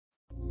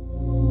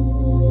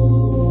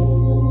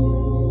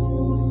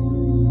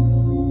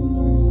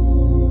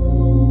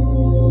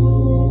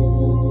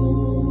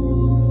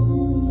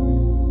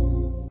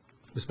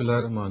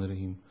Bismillahir Rahmanir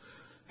Rahim.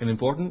 An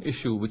important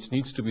issue which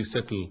needs to be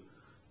settled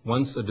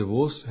once a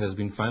divorce has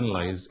been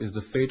finalized is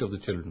the fate of the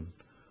children.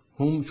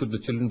 Whom should the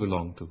children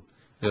belong to?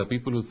 There are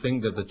people who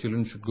think that the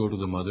children should go to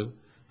the mother,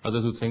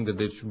 others who think that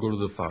they should go to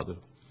the father.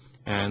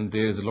 And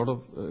there is a lot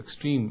of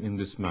extreme in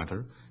this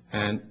matter.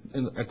 And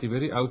at the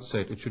very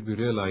outset, it should be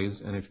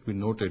realized and it should be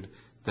noted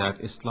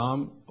that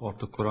Islam or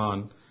the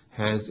Quran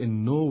has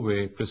in no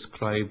way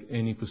prescribed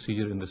any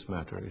procedure in this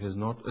matter. It has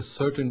not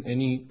ascertained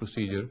any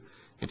procedure.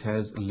 It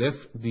has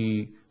left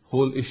the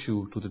whole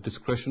issue to the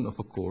discretion of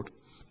a court,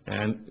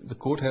 and the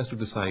court has to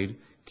decide,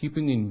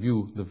 keeping in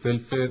view the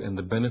welfare and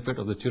the benefit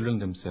of the children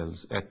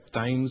themselves. At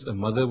times, a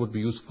mother would be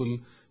useful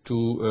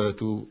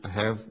to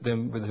have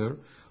them with her,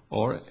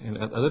 or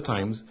at other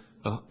times,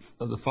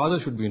 the father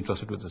should be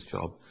entrusted with this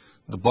job.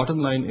 The bottom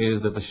line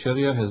is that the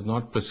Sharia has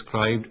not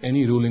prescribed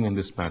any ruling in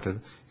this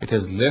matter. It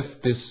has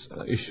left this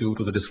issue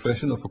to the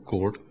discretion of a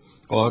court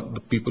or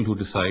the people who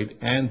decide,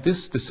 and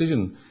this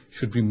decision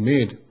should be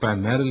made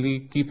primarily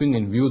keeping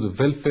in view the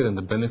welfare and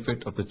the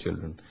benefit of the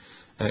children.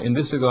 In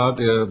this regard,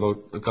 there are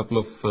about a couple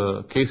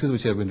of cases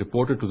which have been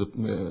reported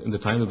in the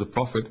time of the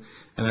Prophet,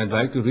 and I'd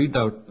like to read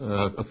out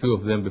a few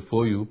of them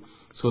before you,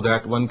 so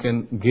that one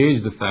can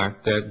gauge the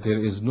fact that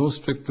there is no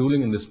strict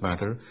ruling in this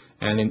matter,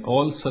 and in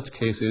all such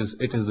cases,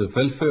 it is the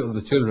welfare of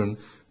the children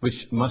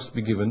which must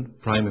be given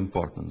prime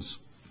importance.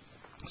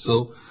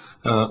 So,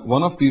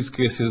 one of these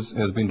cases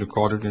has been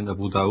recorded in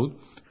Abu Dawud.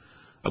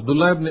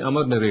 Abdullah ibn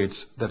Amr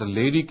narrates that a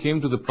lady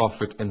came to the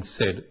Prophet and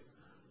said,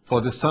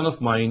 "For this son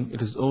of mine,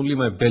 it is only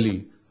my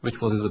belly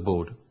which was his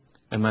abode,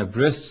 and my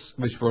breasts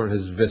which were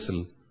his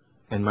vessel,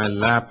 and my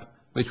lap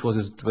which was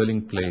his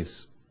dwelling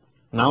place.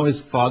 Now his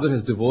father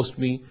has divorced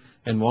me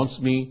and wants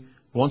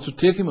to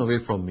take him away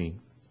from me."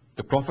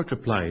 The Prophet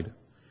replied,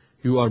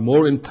 "You are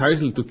more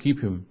entitled to keep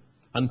him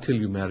until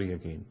you marry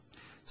again."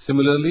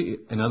 Similarly,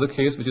 another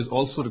case which is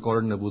also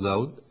recorded in Abu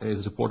Dawud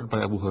is reported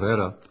by Abu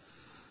Huraira.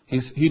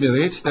 He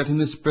narrates that in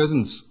his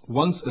presence,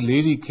 once a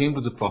lady came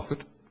to the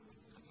Prophet.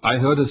 I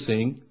heard her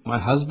saying, "My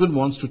husband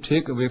wants to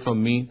take away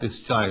from me this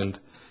child,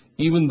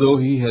 even though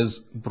he has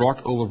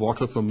brought over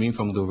water from me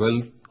from the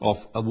well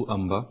of Abu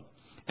Amba,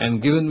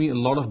 and given me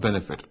a lot of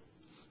benefit."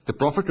 The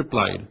Prophet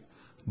replied,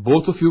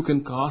 "Both of you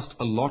can cast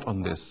a lot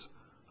on this."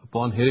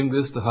 Upon hearing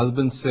this, the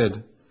husband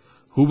said,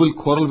 "Who will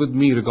quarrel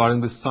with me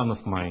regarding this son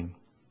of mine?"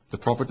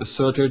 The Prophet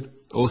asserted,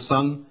 "O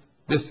son,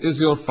 this is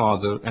your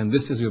father and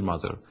this is your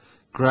mother.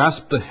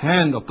 Grasp the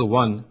hand of the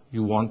one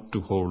you want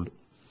to hold."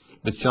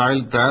 The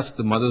child grasped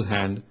the mother's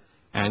hand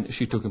and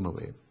she took him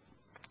away.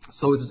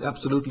 So it is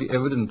absolutely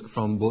evident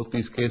from both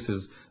these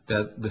cases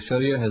that the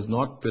Sharia has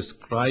not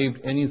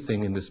prescribed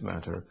anything in this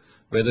matter.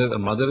 Whether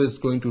a mother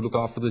is going to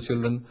look after the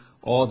children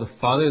or the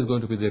father is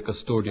going to be their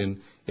custodian,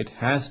 it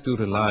has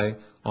to rely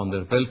on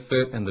the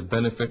welfare and the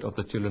benefit of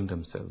the children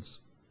themselves.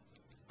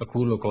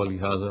 أقول قولي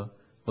هذا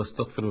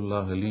واستغفر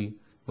الله لي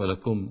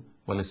ولكم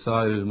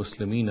ولسائر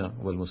المسلمين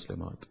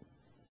والمسلمات.